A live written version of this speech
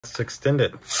It's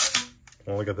extended.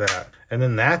 Well, look at that. And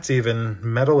then that's even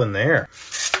metal in there.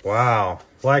 Wow.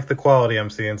 Like the quality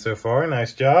I'm seeing so far.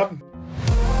 Nice job.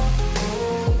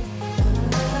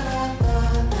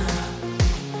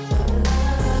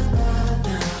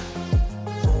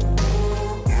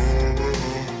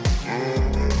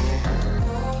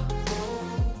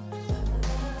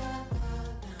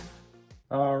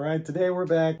 All right, today we're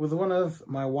back with one of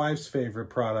my wife's favorite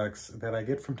products that I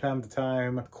get from time to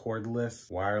time,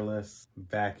 cordless wireless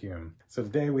vacuum. So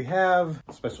today we have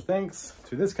special thanks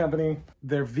to this company,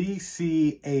 their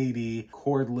VC80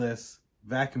 Cordless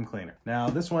vacuum cleaner. Now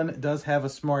this one does have a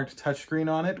smart touchscreen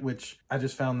on it, which I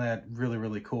just found that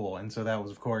really cool. And so that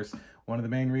was of course one of the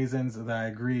main reasons that I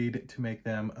agreed to make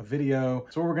them a video.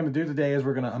 So what we're gonna do today is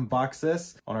we're gonna unbox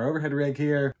this on our overhead rig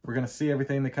here. We're gonna see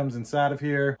everything that comes inside of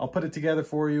here. I'll put it together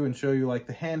for you and show you like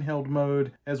the handheld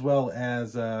mode, as well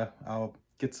as I'll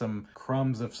get some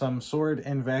crumbs of some sort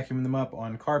and vacuum them up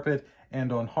on carpet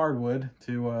and on hardwood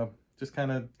to just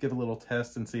kind of give a little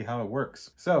test and see how it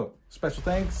works. So, special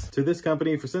thanks to this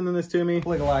company for sending this to me.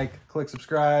 Click a like, click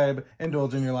subscribe,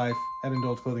 indulge in your life at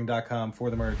indulgeclothing.com for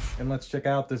the merch. And let's check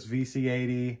out this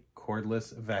VC80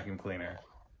 Cordless Vacuum Cleaner.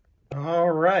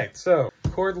 All right, so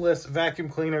cordless vacuum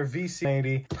cleaner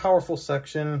VC80, powerful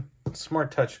suction,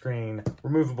 smart touchscreen,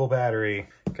 removable battery.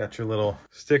 Got your little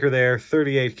sticker there,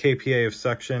 38 kPa of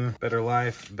suction, better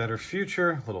life, better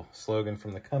future. Little slogan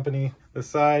from the company. This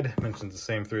side mentions the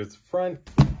same through its front.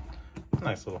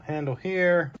 Nice little handle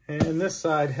here. And this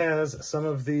side has some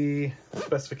of the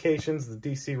specifications, the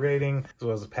DC rating, as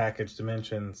well as the package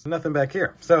dimensions. Nothing back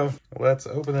here. So let's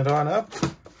open it on up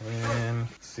and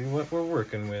see what we're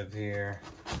working with here.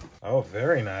 Oh,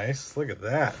 very nice. Look at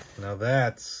that. Now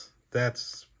that's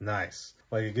nice.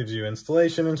 Like it gives you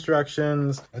installation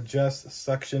instructions, adjust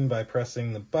suction by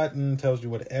pressing the button, tells you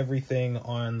what everything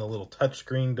on the little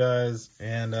touchscreen does,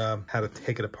 and how to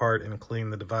take it apart and clean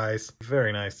the device.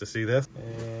 Very nice to see this.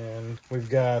 And we've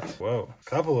got, whoa, a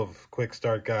couple of quick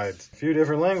start guides. A few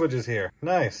different languages here.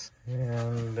 Nice.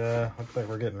 And looks like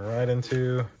we're getting right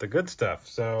into the good stuff.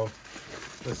 So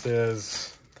this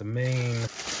is the main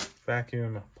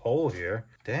vacuum pole here.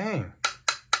 Dang.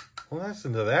 Well,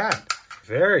 listen to that.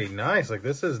 Very nice. Like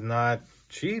this is not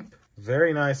cheap.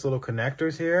 Very nice little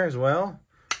connectors here as well.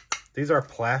 These are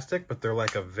plastic, but they're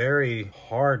like a very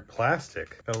hard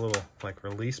plastic. Got a little like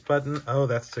release button. Oh,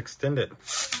 that's extended.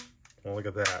 Well, look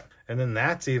at that. And then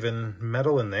that's even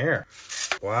metal in there.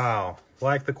 Wow.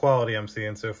 Like the quality I'm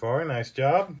seeing so far. Nice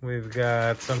job. We've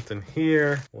got something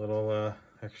here. A little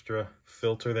extra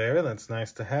filter there. That's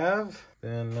nice to have.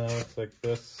 Then looks like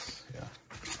this. Yeah.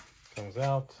 Comes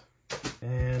out.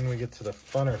 And we get to the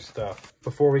funner stuff.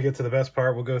 Before we get to the best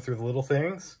part, we'll go through the little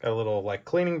things. Got a little like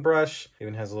cleaning brush.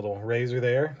 Even has a little razor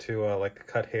there to like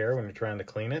cut hair when you're trying to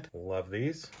clean it. Love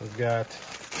these. We've got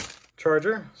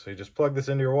charger. So you just plug this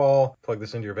into your wall, plug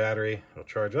this into your battery. It'll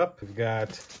charge up. We've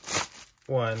got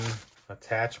one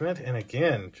attachment. And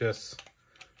again, just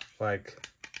like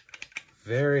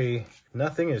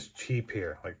nothing is cheap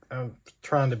here. Like I'm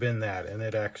trying to bend that and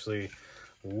it actually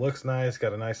looks nice.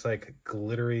 Got a nice like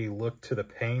glittery look to the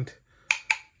paint.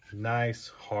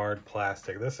 Nice hard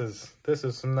plastic. This is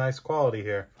some nice quality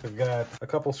here. We've got a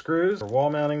couple screws for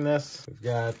wall mounting this. We've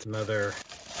got another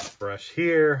brush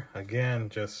here. Again,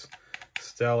 just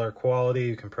stellar quality.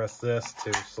 You can press this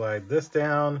to slide this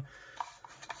down.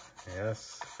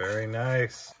 Yes, very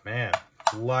nice. Man,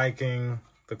 liking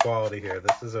the quality here.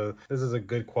 This is a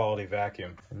good quality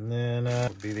vacuum. And then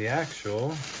would be the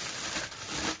actual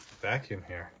vacuum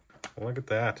here. Look at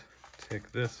that.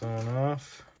 Take this one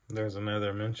off. There's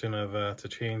another mention of to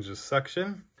change the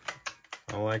suction.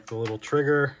 I like the little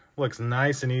trigger. Looks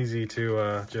nice and easy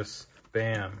to just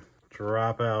bam,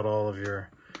 drop out all of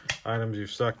your items you've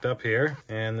sucked up here.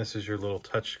 And this is your little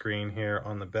touch screen here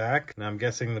on the back. Now I'm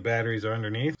guessing the batteries are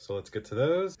underneath, so let's get to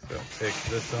those. So take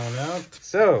this on out.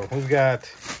 So we've got,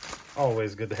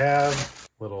 always good to have,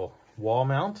 little wall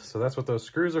mount. So that's what those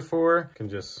screws are for. You can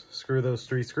just screw those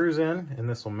 3 screws in and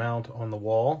this will mount on the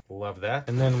wall. Love that.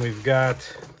 And then we've got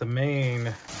the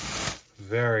main,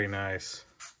 very nice.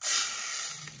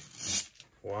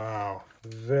 Wow.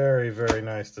 Very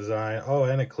nice design. Oh,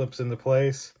 and it clips into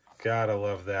place. Gotta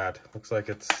love that. Looks like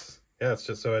it's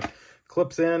just so it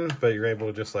clips in, but you're able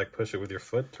to just like push it with your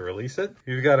foot to release it.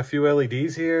 You've got a few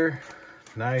LEDs here.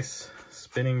 Nice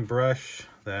spinning brush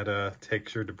that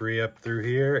takes your debris up through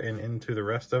here and into the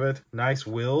rest of it. Nice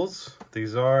wheels.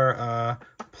 These are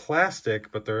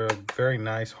plastic, but they're a very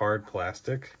nice hard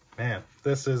plastic. Man,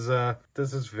 this is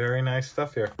very nice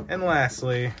stuff here. And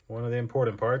lastly, one of the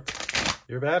important parts,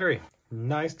 your battery.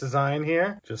 Nice design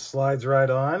here. Just slides right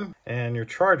on. And your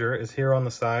charger is here on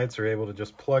the side, so you're able to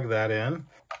just plug that in.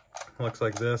 Looks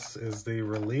like this is the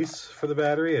release for the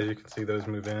battery. As you can see, those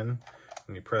move in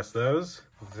when you press those.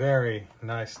 Very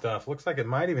nice stuff. Looks like it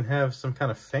might even have some kind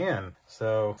of fan.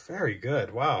 So very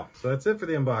good. Wow. So that's it for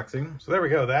the unboxing. So there we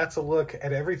go. That's a look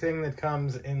at everything that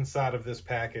comes inside of this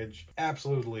package.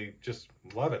 Absolutely just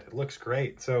love it. It looks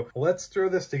great. So let's throw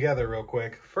this together real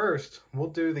quick. First, we'll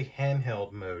do the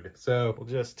handheld mode. So we'll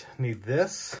just need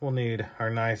this. We'll need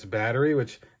our nice battery,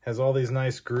 which has all these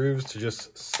nice grooves to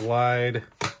just slide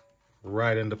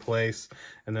right into place.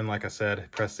 And then, like I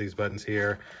said, press these buttons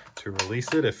here to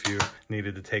release it if you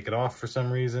needed to take it off for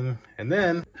some reason. And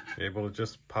then you're able to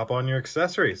just pop on your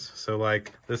accessories. So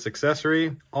like this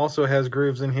accessory also has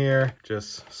grooves in here,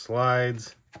 just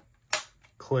slides,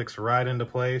 clicks right into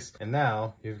place. And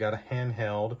now you've got a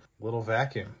handheld little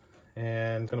vacuum.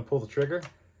 And I'm gonna pull the trigger.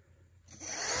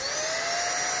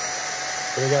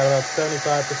 So we got about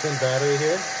 75% battery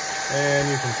here. And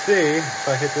you can see if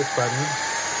I hit this button,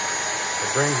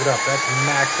 it brings it up. That's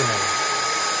maximum.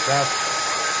 That's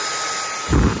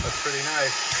pretty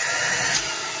nice.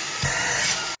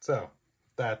 So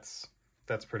that's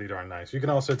pretty darn nice. You can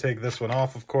also take this one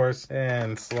off, of course,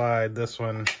 and slide this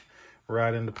one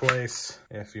right into place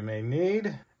if you may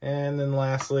need. And then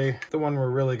lastly, the one we're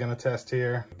really going to test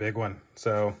here, the big one.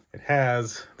 So it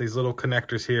has these little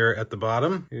connectors here at the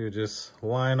bottom. You just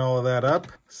line all of that up,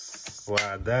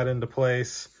 slide that into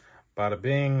place, bada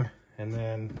bing. And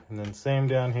then same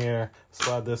down here,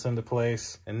 slide this into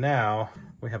place. And now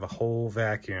we have a whole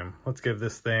vacuum. Let's give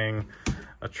this thing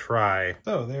a try.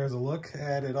 So there's a look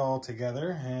at it all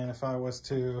together. And if I was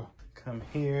to come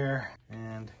here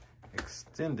and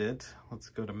extend it, let's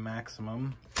go to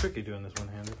maximum. Tricky doing this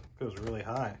one-handed, it goes really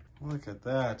high. Look at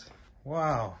that.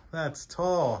 Wow, that's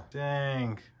tall.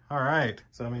 Dang. All right,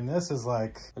 so I mean, this is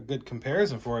like a good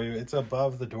comparison for you. It's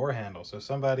above the door handle. So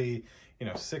somebody, you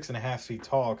know, 6.5 feet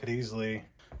tall could easily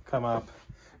come up,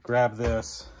 grab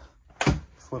this,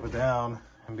 flip it down,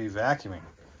 and be vacuuming.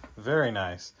 Very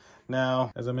nice.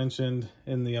 Now, as I mentioned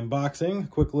in the unboxing,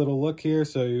 quick little look here.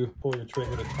 So you pull your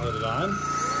trigger to turn it on.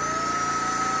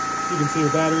 You can see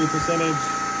your battery percentage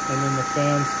and then the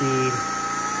fan speed.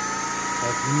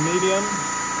 That's medium,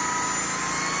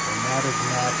 and that is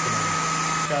maximum.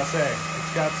 Gotta say,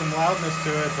 it's got some loudness to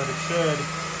it, but it should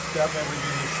definitely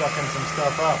be sucking some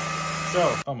stuff up.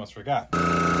 So, almost forgot.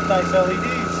 Nice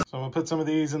LEDs. So I'm gonna put some of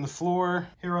these in the floor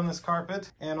here on this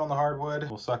carpet and on the hardwood.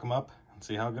 We'll suck them up and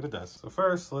see how good it does. So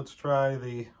first, let's try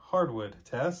the hardwood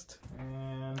test.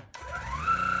 And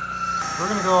we're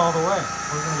gonna go all the way.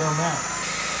 We're gonna go max.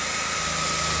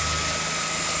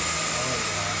 Oh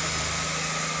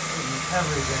yeah.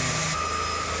 Everything.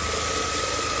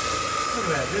 Look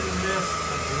at that, didn't miss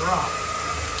a drop.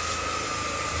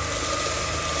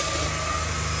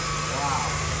 Wow.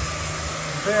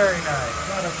 Very nice.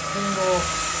 Not a single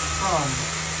crumb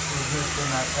was missed in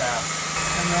that tap.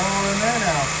 And they're all in there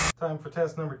now. Time for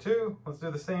test number 2. Let's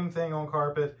do the same thing on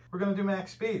carpet. We're gonna do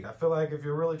max speed. I feel like if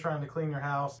you're really trying to clean your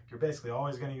house, you're basically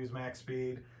always gonna use max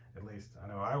speed. At least I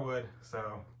know I would.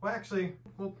 So, well, actually,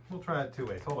 we'll try it 2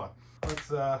 ways. Hold on.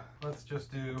 Let's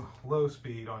just do low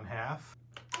speed on half.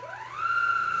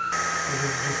 It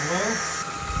is just low.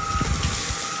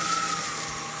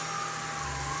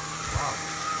 Wow.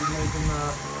 Keep making the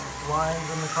lines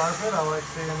in the carpet. I like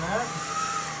seeing that.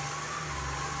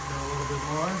 Do a little bit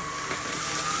more.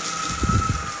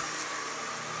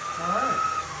 Alright.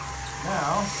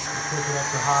 Now, let's take it up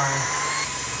to high.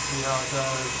 See how it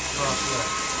does across there.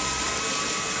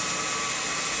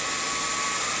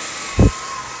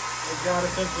 It got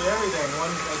essentially everything.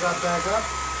 Once I got back up,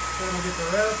 then we get the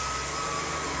rest.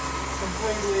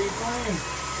 Completely clean.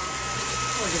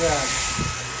 Look at that.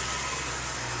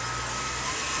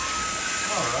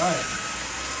 All right.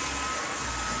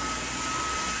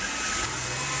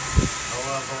 I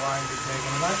love the lines it's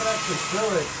making. And I can actually feel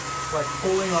it like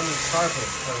pulling on this carpet.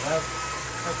 So that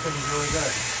seems really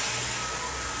good.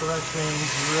 So that seems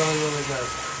really, really good.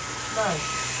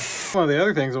 Nice. One of the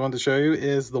other things I wanted to show you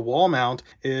is the wall mount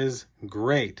is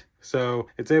great. So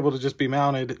it's able to just be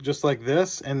mounted just like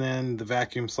this, and then the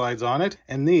vacuum slides on it.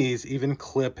 And these even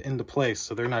clip into place.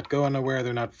 So they're not going nowhere,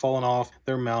 they're not falling off.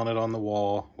 They're mounted on the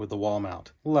wall with the wall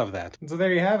mount. Love that. So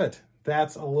there you have it.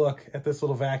 that's a look at this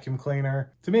little vacuum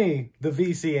cleaner. To me, the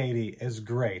VC80 is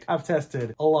great. I've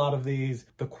tested a lot of these.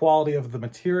 The quality of the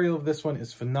material of this one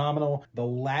is phenomenal. The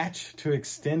latch to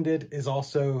extend it is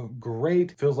also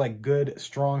great. Feels like good,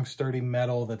 strong, sturdy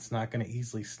metal that's not going to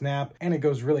easily snap. And it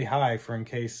goes really high for in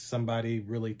case somebody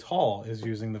really tall is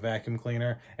using the vacuum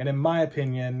cleaner. And in my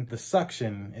opinion, the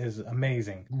suction is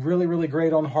amazing. Really, really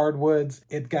great on hardwoods.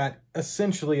 It got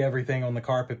essentially everything on the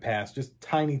carpet pass, just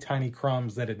tiny, tiny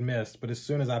crumbs that it missed. But as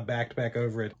soon as I backed back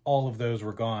over it, all of those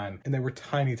were gone. And they were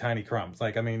tiny, tiny crumbs.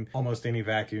 Like, I mean, almost any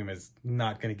vacuum is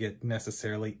not going to get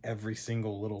necessarily every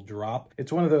single little drop.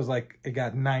 It's one of those, like, it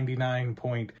got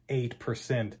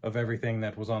 99.8% of everything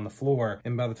that was on the floor.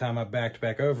 And by the time I backed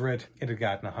back over it, it had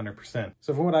gotten 100%.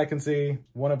 So from what I can see,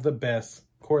 one of the best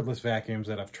cordless vacuums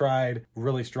that I've tried.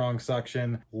 Really strong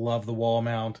suction. Love the wall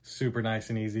mount. Super nice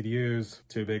and easy to use.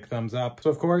 2 big thumbs up. So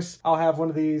of course, I'll have one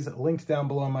of these linked down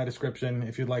below in my description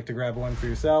if you'd like to grab one for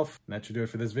yourself. And that should do it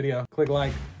for this video. Click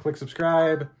like, click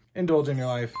subscribe, indulge in your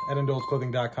life at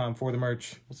indulgeclothing.com for the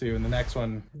merch. We'll see you in the next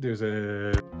one.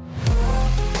 Deuces.